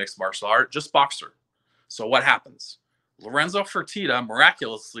doesn't say mixed martial art, just boxer. So what happens? Lorenzo Fertitta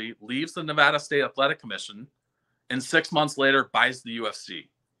miraculously leaves the Nevada State Athletic Commission and 6 months later buys the UFC.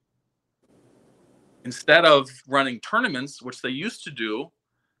 Instead of running tournaments, which they used to do,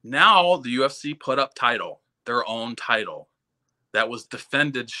 now the UFC put up their own title that was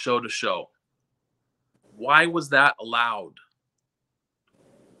defended show to show. Why was that allowed?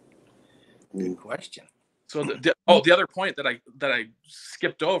 Good question. So the other point that I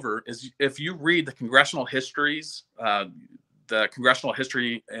skipped over is if you read the congressional histories, the congressional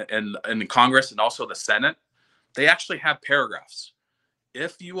history in Congress and also the Senate, they actually have paragraphs.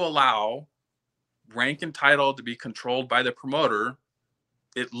 If you allow rank and title to be controlled by the promoter,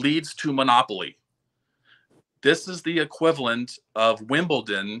 it leads to monopoly. This is the equivalent of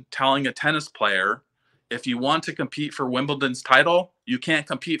Wimbledon telling a tennis player, if you want to compete for Wimbledon's title, you can't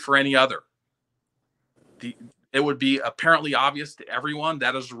compete for any other. It would be apparently obvious to everyone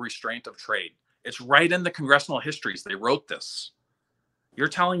that is a restraint of trade. It's right in the congressional histories. They wrote this. You're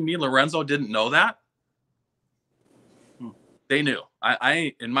telling me Lorenzo didn't know that? They knew.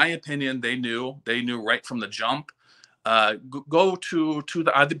 In my opinion, they knew right from the jump. Go to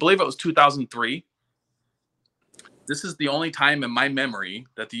I believe it was 2003. This is the only time in my memory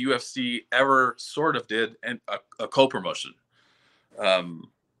that the UFC ever sort of did a co-promotion.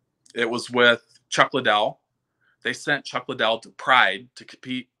 It was with Chuck Liddell. They sent Chuck Liddell to Pride to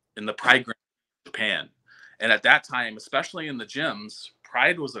compete in the Pride Grand Prix in Japan. And at that time, especially in the gyms,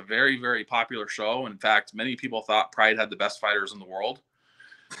 Pride was a very, very popular show. In fact, many people thought Pride had the best fighters in the world.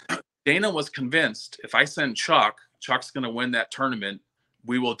 Dana was convinced if I send Chuck's going to win that tournament.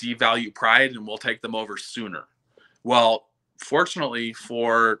 We will devalue Pride and we'll take them over sooner. Well, fortunately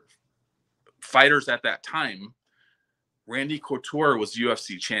for fighters at that time, Randy Couture was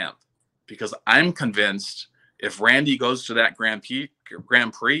UFC champ, because I'm convinced if Randy goes to that Grand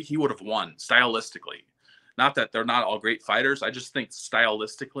Prix, he would have won stylistically. Not that they're not all great fighters. I just think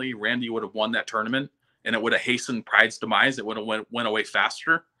stylistically, Randy would have won that tournament, and it would have hastened Pride's demise. It would have went away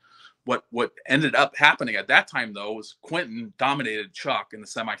faster. What ended up happening at that time, though, was Quentin dominated Chuck in the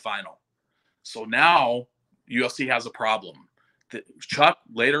semifinal. So now UFC has a problem. Chuck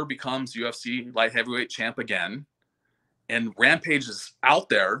later becomes UFC light heavyweight champ again, and Rampage is out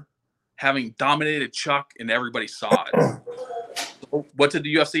there having dominated Chuck, and everybody saw it. So what did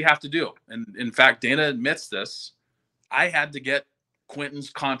the UFC have to do? And in fact, Dana admits this. I had to get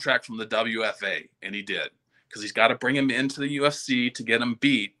Quentin's contract from the WFA, and he did, because he's got to bring him into the UFC to get him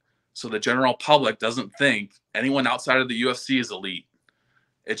beat, so the general public doesn't think anyone outside of the UFC is elite.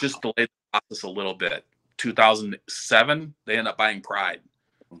 It just delayed the process a little bit. 2007, they ended up buying Pride.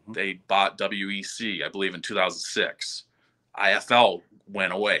 Mm-hmm. They bought WEC, I believe, in 2006. IFL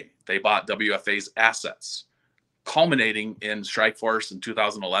went away. They bought WFA's assets, culminating in Strikeforce in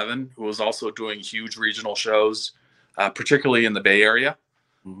 2011, who was also doing huge regional shows, particularly in the Bay Area.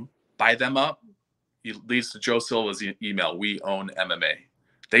 Mm-hmm. Buy them up. It leads to Joe Silva's email, "We own MMA."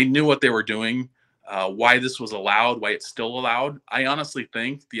 They knew what they were doing, why this was allowed, why it's still allowed. I honestly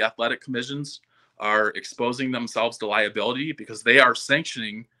think the athletic commissions are exposing themselves to liability because they are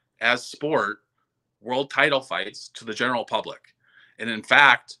sanctioning, as sport, world title fights to the general public. And in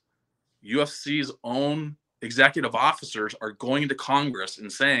fact, UFC's own executive officers are going to Congress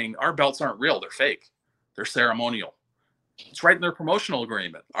and saying, our belts aren't real, they're fake, they're ceremonial. It's right in their promotional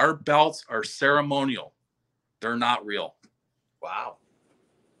agreement. Our belts are ceremonial, they're not real. Wow.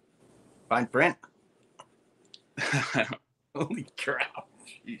 Fine print. Holy crap.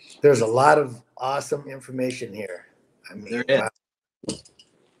 There's a lot of awesome information here. I mean, there is. Wow.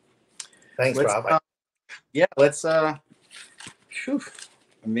 Thanks, Rob. Yeah, let's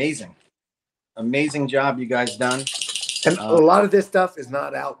amazing job you guys done. And a lot of this stuff is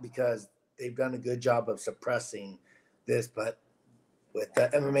not out because they've done a good job of suppressing this, but with the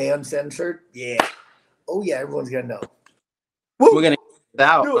MMA Uncensored, yeah. Oh yeah, everyone's gonna know. We're gonna get this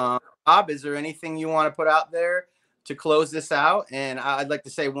out. Bob, is there anything you want to put out there to close this out? And I'd like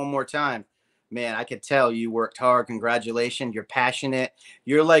to say one more time, man, I could tell you worked hard. Congratulations. You're passionate.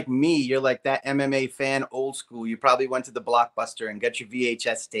 You're like me. You're like that MMA fan, old school. You probably went to the Blockbuster and got your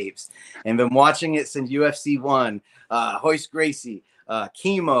VHS tapes and been watching it since UFC 1, Hoist Gracie,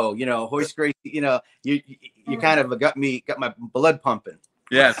 Chemo, Hoist Gracie, you kind of got my blood pumping.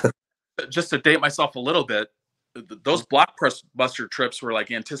 Yeah. Just to date myself a little bit, those Blockbuster trips were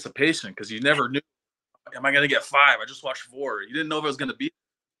like anticipation because you never knew, am I going to get 5? I just watched 4. You didn't know if it was going to be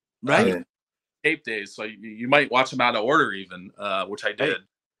right. Tape days, so you might watch them out of order even, which I did.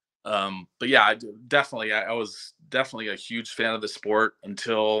 But yeah, I was definitely a huge fan of the sport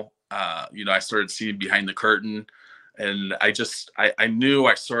until I started seeing behind the curtain, and I knew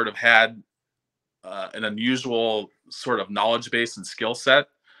I sort of had an unusual sort of knowledge base and skill set.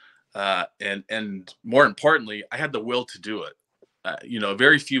 And more importantly, I had the will to do it.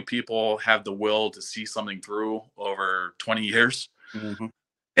 Very few people have the will to see something through over 20 years. Mm-hmm.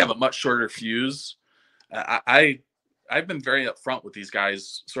 They have a much shorter fuse. I've been very upfront with these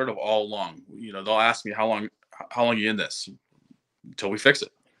guys sort of all along. They'll ask me how long are you in this? Until we fix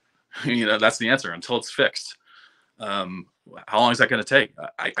it. That's the answer, until it's fixed. How long is that going to take?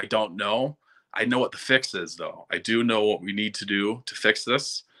 I don't know. I know what the fix is, though. I do know what we need to do to fix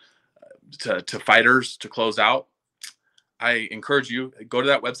this, to fighters to close out. I encourage you, go to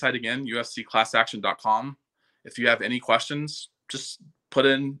that website again, ufcclassaction.com. If you have any questions, just put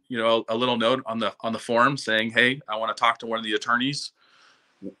in, a little note on the forum saying, hey, I want to talk to one of the attorneys.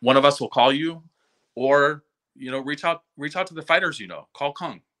 One of us will call you, or, reach out to the fighters, call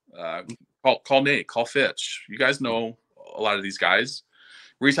Cung, call Nate, call Fitch. You guys know a lot of these guys.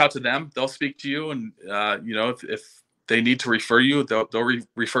 Reach out to them. They'll speak to you. And, if they need to refer you, they'll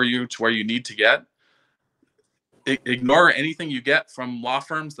refer you to where you need to get. Ignore anything you get from law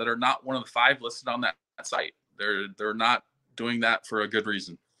firms that are not one of the 5 listed on that site. They're not doing that for a good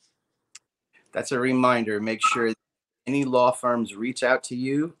reason. That's a reminder. Make sure any law firms reach out to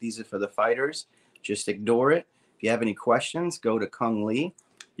you. These are for the fighters. Just ignore it. If you have any questions, go to Cung Lee.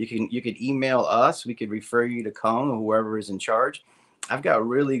 You could email us. We could refer you to Cung or whoever is in charge. I've got a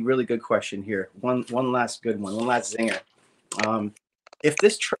really, really good question here. One last good one. One last zinger. If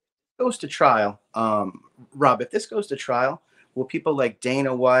this goes to trial, Rob, if this goes to trial, will people like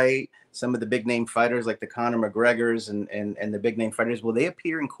Dana White, some of the big name fighters like the Conor McGregors and the big name fighters, will they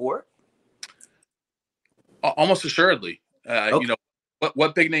appear in court? Almost assuredly. Okay.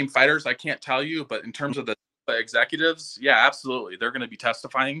 What big name fighters, I can't tell you, but in terms of the executives, yeah, absolutely. They're going to be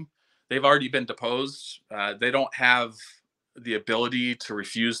testifying. They've already been deposed. They don't have the ability to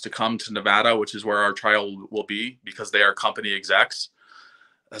refuse to come to Nevada, which is where our trial will be, because they are company execs.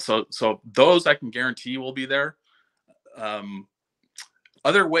 So those I can guarantee will be there.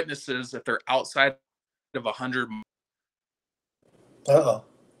 Other witnesses, if they're outside of 100. Uh-oh.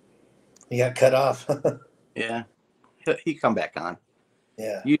 He got cut off. Yeah. He come back on.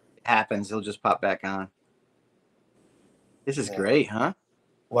 Yeah. It happens. He'll just pop back on. This is great, huh?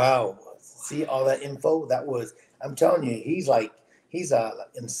 Wow. See all that info? I'm telling you, he's a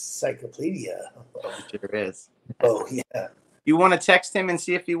encyclopedia. It sure is. Oh, yeah. You want to text him and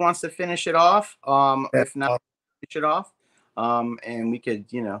see if he wants to finish it off? If not, finish it off. And we could,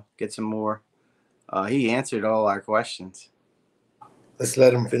 get some more. He answered all our questions. Let's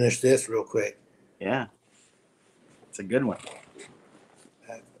let him finish this real quick. Yeah. It's a good one.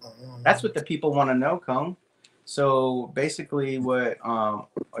 That's what the people want to know, Cung. So basically what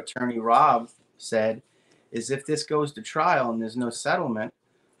Attorney Rob said is if this goes to trial and there's no settlement,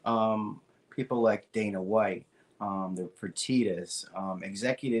 people like Dana White, the Fertitas,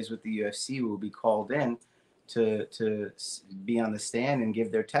 executives with the UFC will be called in to be on the stand and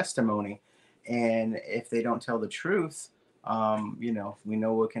give their testimony. And if they don't tell the truth, we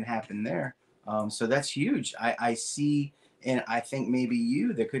know what can happen there. So that's huge. I see, and I think maybe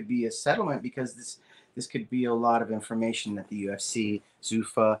there could be a settlement because this could be a lot of information that the UFC,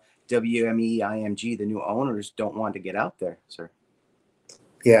 Zuffa, WME, IMG, the new owners don't want to get out there, sir.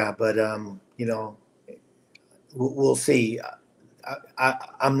 Yeah, but we'll see.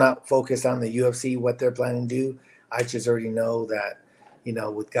 I'm not focused on the UFC, what they're planning to do. I just already know that,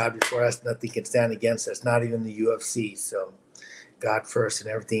 with God before us, nothing can stand against us, not even the UFC. So God first and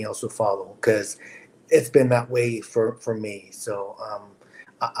everything else will follow, because it's been that way for me. So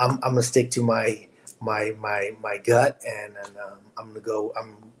I'm going to stick to my gut, and I'm going to go,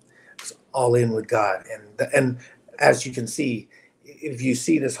 I'm all in with God. And as you can see, if you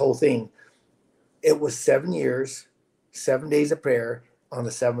see this whole thing, it was 7 years, 7 days of prayer on the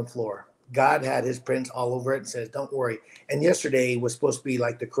 7th floor. God had his prints all over it and says, don't worry. And yesterday was supposed to be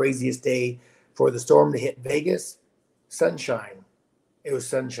like the craziest day for the storm to hit Vegas. Sunshine. It was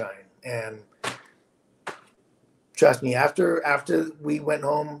sunshine. And trust me, after we went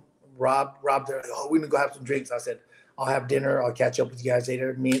home, Rob, they're like, oh, we're going to go have some drinks. I said, I'll have dinner. I'll catch up with you guys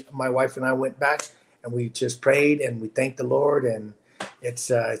later. My wife and I went back and we just prayed and we thanked the Lord, and it's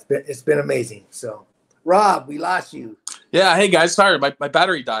been amazing. So, Rob, we lost you. Yeah. Hey guys, sorry, my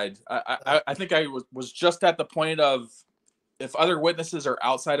battery died. I think I was just at the point of, if other witnesses are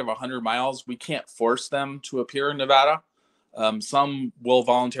outside of 100 miles, we can't force them to appear in Nevada. Some will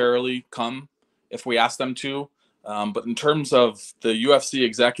voluntarily come if we ask them to. But in terms of the UFC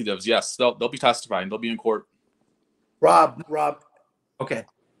executives, yes, they'll be testifying. They'll be in court. Rob. Okay.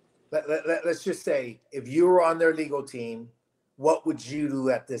 let's just say if you were on their legal team, what would you do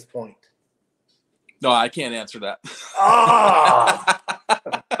at this point? No, I can't answer that. Ah,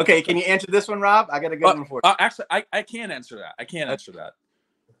 Okay, can you answer this one, Rob? I got a good one for you. Actually, I can't answer that. I can't answer that.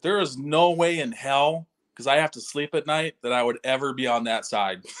 There is no way in hell, because I have to sleep at night, that I would ever be on that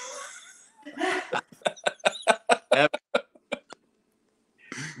side.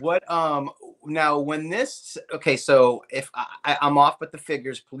 What now when this okay, so if I'm off with the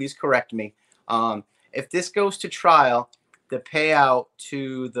figures, please correct me. If this goes to trial, the payout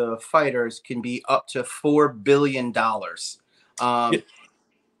to the fighters can be up to $4 billion.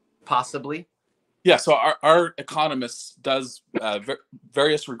 Possibly. Yeah, so our economist does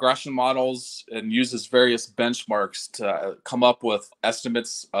various regression models and uses various benchmarks to come up with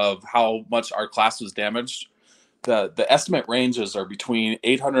estimates of how much our class was damaged. The estimate ranges are between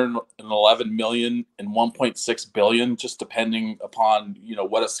 811 million and 1.6 billion, just depending upon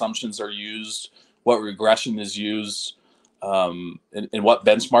what assumptions are used, what regression is used, and what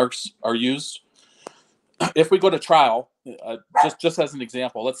benchmarks are used. If we go to trial, just as an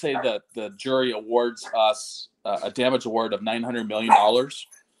example, let's say that the jury awards us a damage award of $900 million.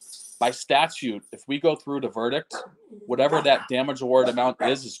 By statute, if we go through to verdict, whatever that damage award amount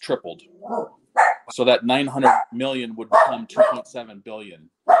is tripled. So that 900 million would become 2.7 billion.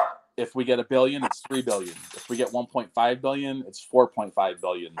 If we get $1 billion, it's 3 billion. If we get 1.5 billion, it's 4.5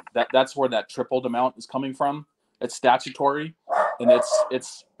 billion. That's where that tripled amount is coming from. It's statutory, and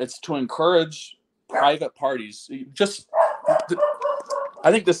it's to encourage private parties.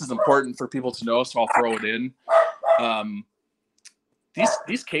 I think this is important for people to know, so I'll throw it in.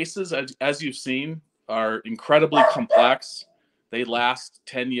 These cases, as you've seen, are incredibly complex. They last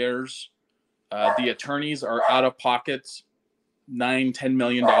 10 years. The attorneys are out of pocket $9-10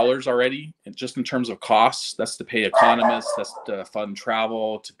 million already, and just in terms of costs. That's to pay economists, that's to fund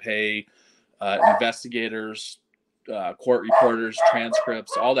travel, to pay investigators, court reporters,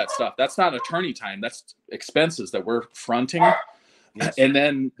 transcripts, all that stuff. That's not attorney time. That's expenses that we're fronting. Yes. And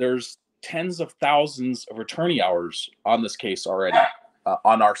then there's tens of thousands of attorney hours on this case already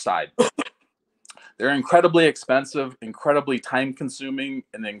on our side. They're incredibly expensive, incredibly time-consuming,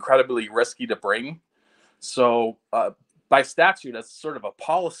 and incredibly risky to bring. So by statute, as sort of a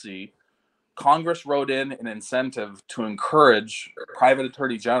policy, Congress wrote in an incentive to encourage private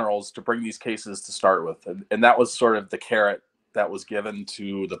attorney generals to bring these cases to start with. And that was sort of the carrot that was given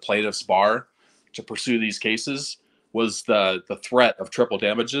to the plaintiff's bar to pursue these cases, was the threat of triple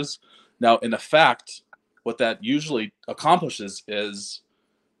damages. Now, in effect, what that usually accomplishes is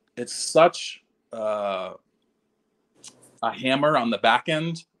it's such a hammer on the back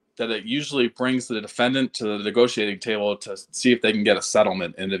end that it usually brings the defendant to the negotiating table to see if they can get a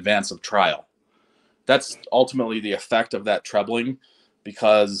settlement in advance of trial. That's ultimately the effect of that trebling,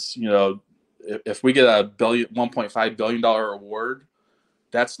 because if we get a $1.5 billion award,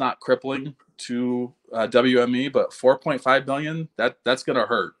 that's not crippling to WME, but 4.5 billion, that's going to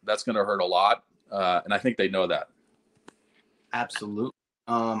hurt. That's going to hurt a lot, and I think they know that. Absolutely.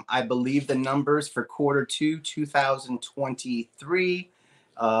 I believe the numbers for Q2 2023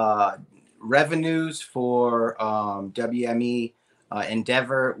 revenues for WME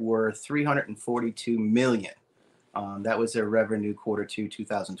Endeavor were $342 million. That was their revenue Q2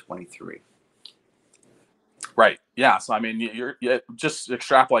 2023. Right. Yeah. So I mean, you're just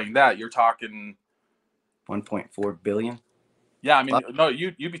extrapolating that. You're talking 1.4 billion. Yeah. I mean, no,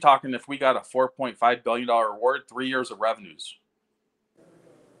 you'd be talking if we got a $4.5 billion award, 3 years of revenues.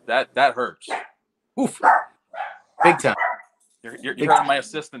 That hurts. Oof. Big time. You're hurting my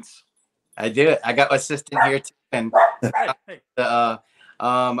assistants. I do it. I got my assistant here too, and hey. I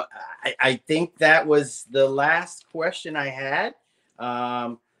think that was the last question I had.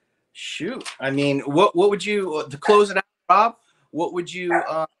 Shoot, I mean, what would you, to close it out, Rob? What would you?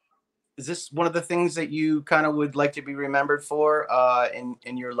 Is this one of the things that you kind of would like to be remembered for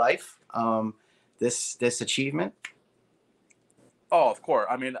in your life? This achievement. Oh, of course.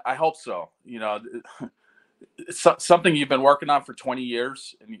 I mean, I hope so. It's something you've been working on for 20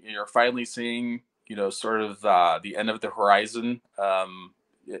 years, and you're finally seeing, sort of the end of the horizon.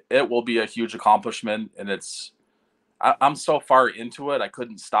 It will be a huge accomplishment, and I'm so far into it, I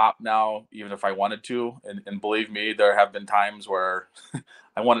couldn't stop now, even if I wanted to. And believe me, there have been times where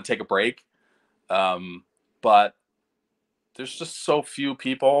I want to take a break. But there's just so few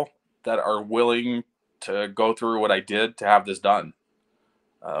people that are willing to go through what I did to have this done,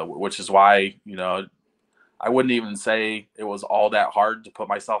 which is why, I wouldn't even say it was all that hard to put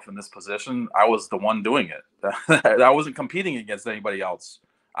myself in this position. I was the one doing it. I wasn't competing against anybody else.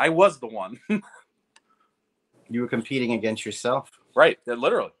 I was the one. You were competing against yourself. Right.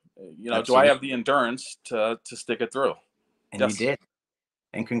 Literally. You know, Absolutely. do I have the endurance to stick it through? And you did.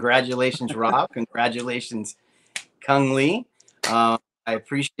 And congratulations, Rob. Congratulations, Cung Lee. I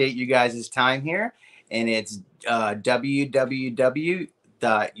appreciate you guys' time here. And it's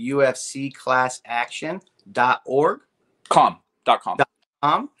www.ufcclassaction.org.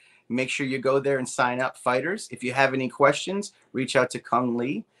 Com.com. Make sure you go there and sign up, fighters. If you have any questions, reach out to Cung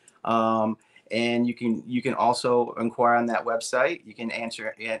Lee. And you can also inquire on that website. You can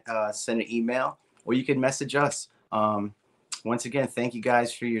answer, send an email, or you can message us. Once again, thank you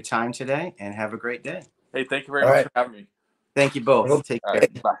guys for your time today, and have a great day. Hey, thank you very much for having me. Thank you both. Take care.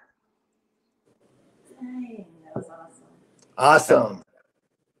 Right, bye. Dang, that was awesome. Awesome.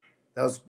 That was